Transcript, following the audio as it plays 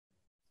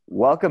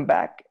Welcome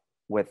back.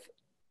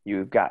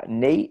 You've got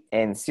Nate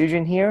and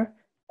Susan here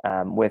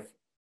with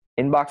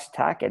Inbox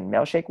Attack and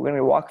Mailshake. We're going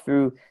to walk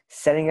through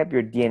setting up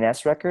your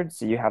DNS records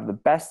so you have the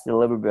best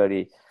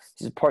deliverability.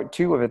 This is part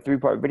 2 of a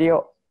 3-part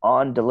video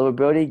on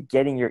deliverability,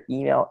 getting your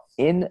email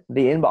in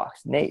the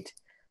inbox. Nate,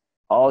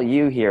 all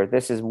you here.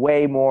 This is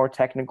way more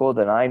technical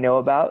than I know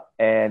about,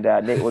 and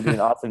Nate will do an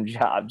awesome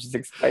job just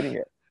explaining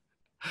it.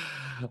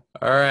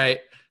 All right.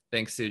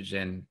 Thanks,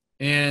 Sujan.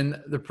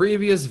 In the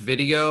previous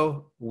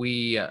video,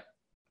 we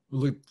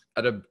looked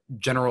at a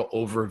general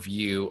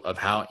overview of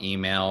how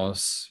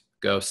emails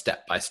go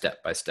step by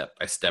step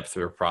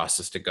through a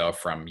process to go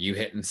from you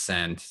hitting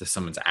send to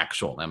someone's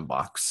actual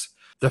inbox.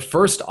 The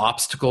first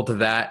obstacle to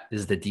that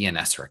is the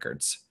DNS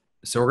records.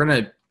 So we're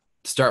going to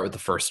start with the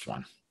first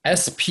one.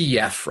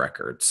 SPF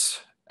records.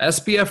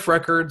 SPF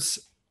records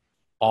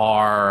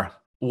are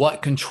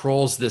what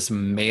controls this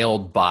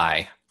mailed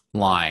by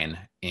line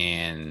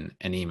in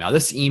an email.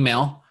 This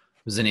email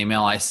was an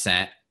email I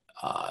sent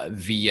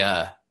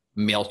via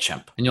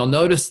MailChimp. And you'll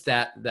notice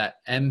that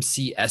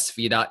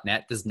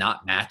mcsv.net does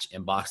not match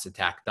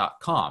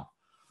inboxattack.com.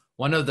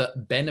 One of the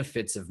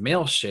benefits of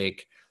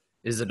Mailshake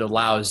is it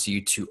allows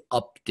you to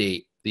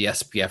update the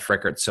SPF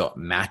record so it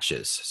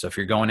matches. So if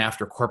you're going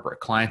after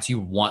corporate clients, you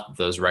want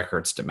those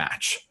records to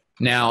match.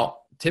 Now,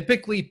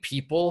 typically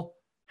people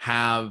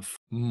have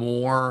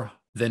more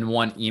than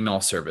one email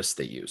service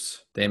they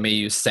use. They may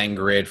use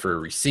SendGrid for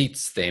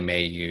receipts. They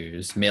may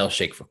use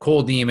Mailshake for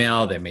cold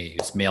email. They may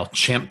use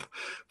MailChimp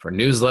for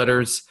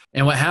newsletters.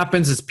 And what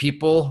happens is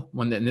people,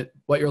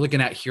 what you're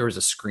looking at here is a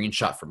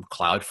screenshot from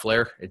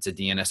Cloudflare. It's a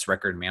DNS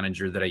record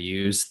manager that I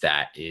use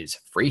that is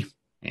free,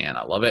 and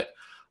I love it.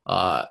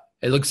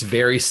 It looks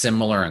very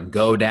similar in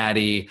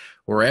GoDaddy,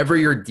 wherever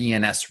your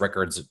DNS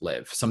records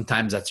live.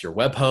 Sometimes that's your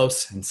web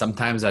host, and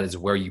sometimes that is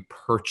where you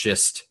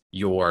purchased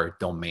your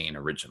domain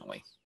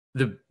originally.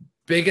 The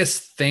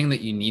biggest thing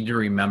that you need to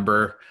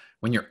remember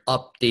when you're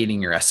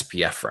updating your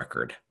SPF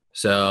record.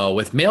 So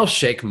with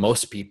Mailshake,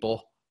 most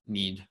people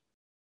need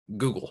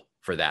Google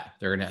for that.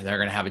 They're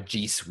gonna have a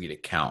G Suite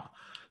account.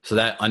 So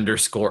that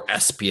 _spf.google.com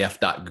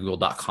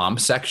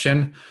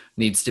section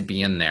needs to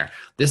be in there.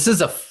 This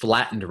is a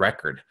flattened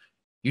record.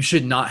 You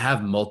should not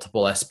have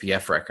multiple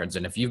SPF records.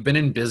 And if you've been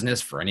in business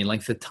for any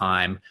length of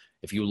time,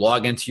 if you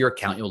log into your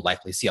account, you'll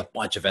likely see a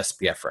bunch of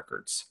SPF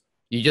records.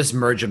 You just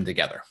merge them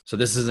together. So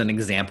this is an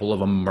example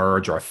of a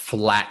merge or a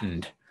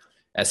flattened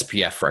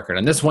SPF record.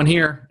 And this one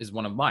here is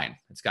one of mine.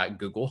 It's got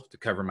Google to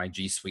cover my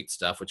G Suite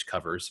stuff, which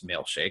covers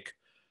Mailshake.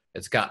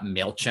 It's got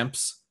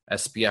MailChimp's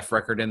SPF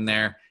record in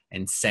there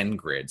and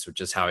SendGrids, which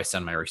is how I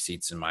send my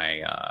receipts and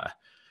my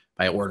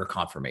order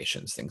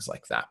confirmations, things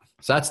like that.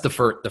 So that's the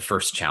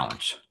first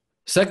challenge.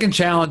 Second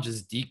challenge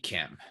is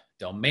DKIM,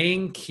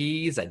 Domain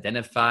Keys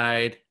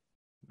Identified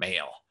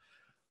Mail.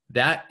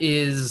 That's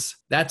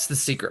the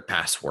secret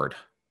password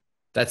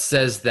that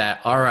says that,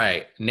 all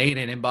right, Nate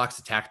at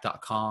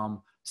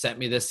inboxattack.com sent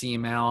me this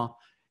email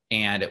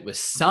and it was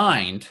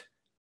signed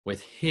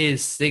with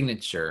his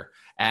signature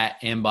at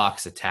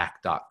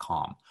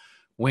inboxattack.com.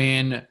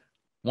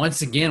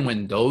 Once again,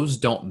 when those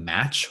don't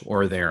match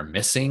or they're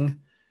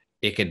missing,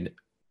 it could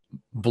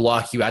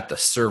block you at the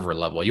server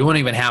level. You won't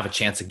even have a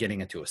chance of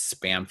getting into a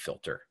spam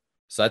filter.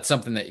 So that's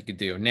something that you could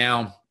do.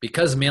 Now,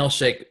 because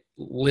Mailshake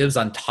lives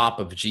on top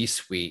of G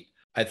Suite,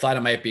 I thought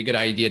it might be a good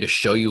idea to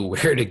show you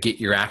where to get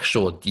your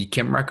actual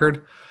DKIM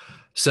record.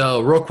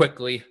 So real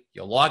quickly,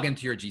 you'll log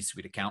into your G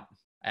Suite account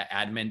at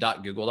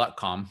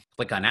admin.google.com,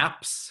 click on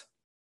apps,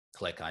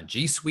 click on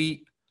G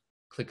Suite,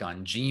 click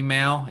on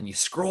Gmail, and you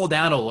scroll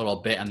down a little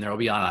bit and there will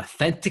be an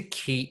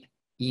authenticate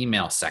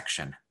email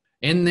section.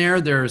 In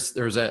there's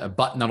a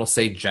button that'll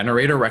say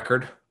generate a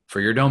record for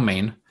your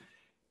domain,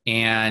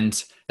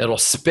 and it'll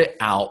spit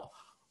out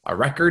a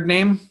record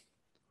name,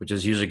 which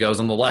usually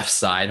goes on the left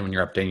side when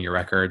you're updating your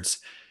records,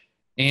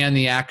 and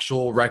the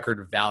actual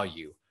record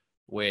value,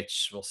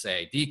 which will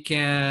say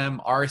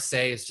DKIM.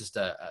 RSA is just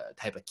a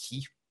type of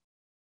key.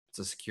 It's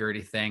a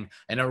security thing,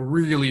 and a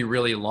really,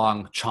 really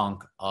long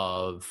chunk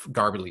of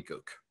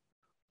gobbledygook.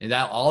 And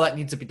all that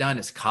needs to be done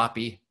is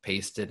copy,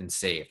 paste it, and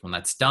save. When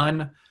that's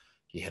done,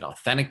 you hit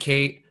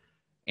authenticate,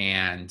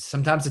 and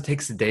sometimes it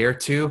takes a day or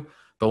two.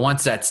 But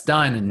once that's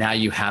done, now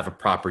you have a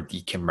proper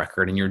DKIM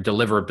record and your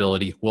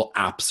deliverability will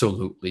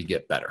absolutely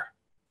get better.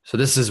 So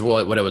this is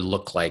what it would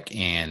look like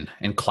in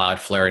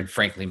Cloudflare and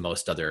frankly,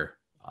 most other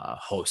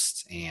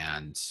hosts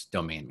and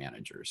domain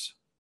managers.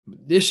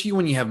 The issue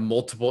when you have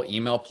multiple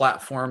email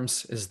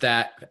platforms is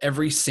that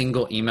every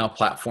single email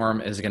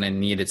platform is going to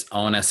need its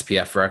own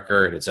SPF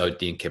record, its own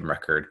DKIM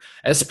record.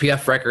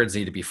 SPF records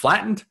need to be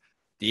flattened.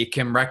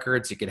 DKIM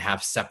records, you could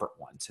have separate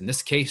ones. In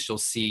this case, you'll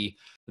see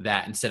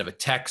that instead of a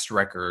text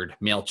record,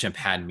 MailChimp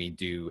had me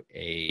do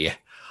a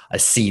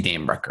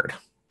CNAME record,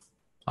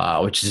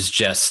 which is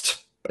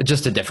just a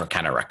different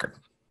kind of record,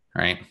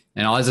 right?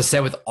 And as I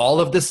said, with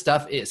all of this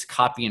stuff, it's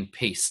copy and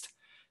paste.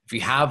 If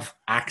you have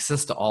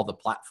access to all the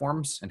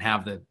platforms and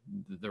have the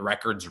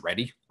records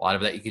ready, a lot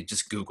of that you could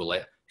just Google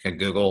it. You can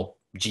Google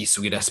G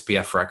Suite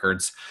SPF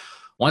records.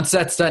 Once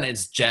that's done,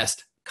 it's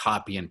just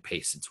copy and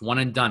paste. It's one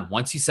and done.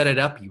 Once you set it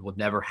up, you will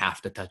never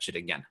have to touch it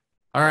again.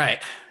 All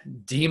right,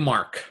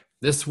 DMARC.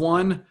 This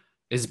one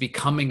is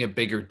becoming a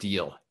bigger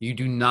deal. You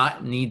do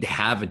not need to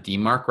have a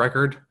DMARC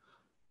record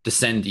to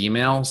send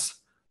emails,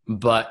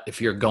 but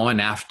if you're going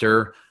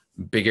after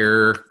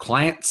bigger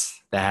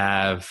clients that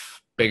have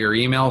bigger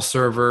email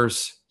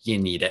servers, you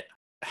need it.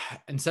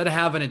 Instead of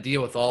having to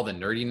deal with all the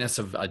nerdiness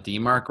of a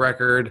DMARC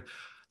record,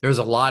 there's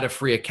a lot of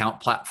free account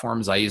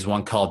platforms. I use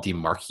one called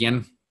DMARCian.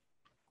 And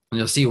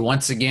you'll see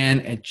once again,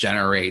 it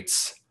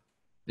generates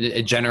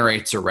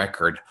a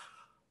record.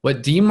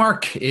 What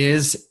DMARC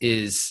is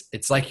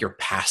it's like your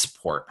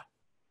passport.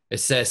 It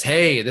says,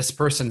 hey, this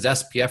person's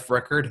SPF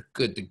record,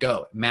 good to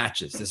go. It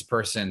matches. This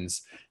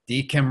person's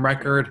DKIM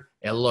record,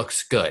 it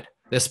looks good.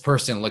 This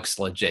person looks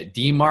legit.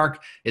 DMARC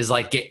is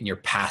like getting your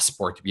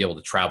passport to be able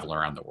to travel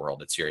around the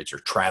world. It's your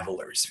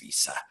traveler's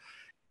visa.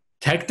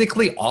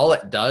 Technically, all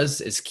it does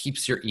is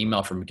keeps your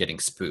email from getting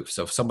spoofed.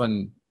 So if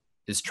someone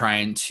is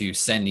trying to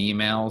send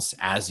emails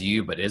as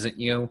you but isn't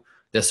you,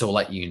 this will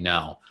let you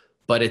know.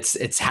 But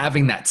it's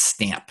having that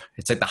stamp.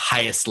 It's like the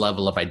highest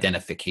level of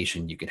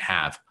identification you could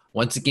have.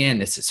 Once again,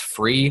 this is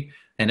free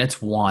and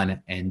it's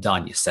one and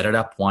done. You set it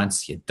up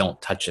once, you don't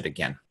touch it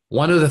again.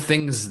 One of the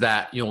things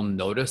that you'll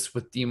notice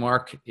with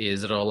DMARC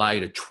is it'll allow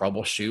you to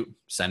troubleshoot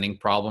sending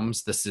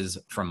problems. This is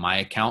from my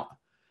account,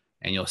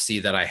 and you'll see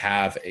that I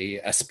have a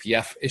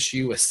SPF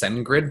issue, a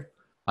send grid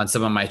on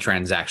some of my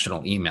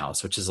transactional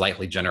emails, which is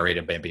likely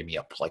generated by maybe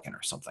a plugin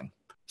or something.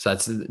 So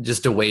that's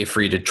just a way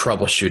for you to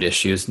troubleshoot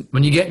issues.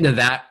 When you get into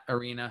that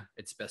arena,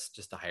 it's best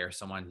just to hire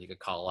someone. You could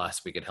call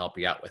us. We could help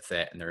you out with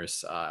it. And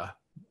there's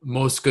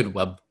most good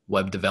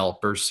web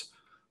developers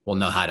will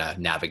know how to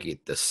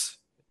navigate this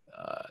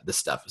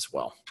stuff as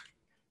well.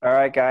 All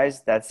right,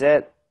 guys, that's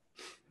it.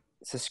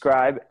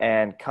 Subscribe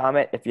and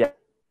comment if you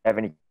have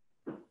any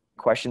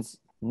questions.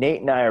 Nate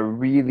and I are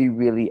really,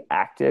 really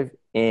active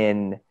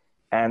in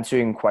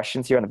answering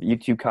questions here on the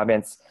YouTube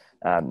comments.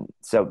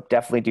 So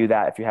definitely do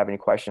that if you have any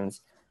questions.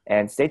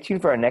 And stay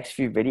tuned for our next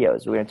few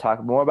videos. We're going to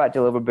talk more about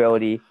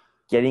deliverability,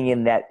 getting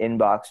in that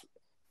inbox.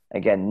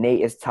 Again,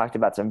 Nate has talked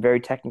about some very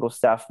technical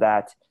stuff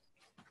that,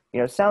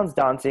 sounds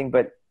daunting,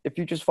 but if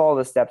you just follow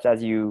the steps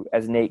as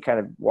Nate kind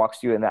of walks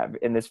through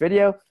in this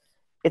video,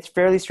 it's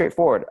fairly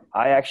straightforward.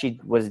 I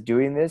actually was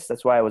doing this.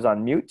 That's why I was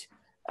on mute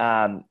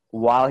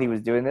while he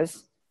was doing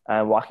this,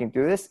 walking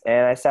through this,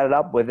 and I set it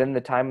up within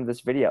the time of this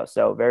video.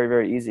 So very,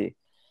 very easy.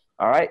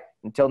 All right,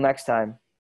 until next time.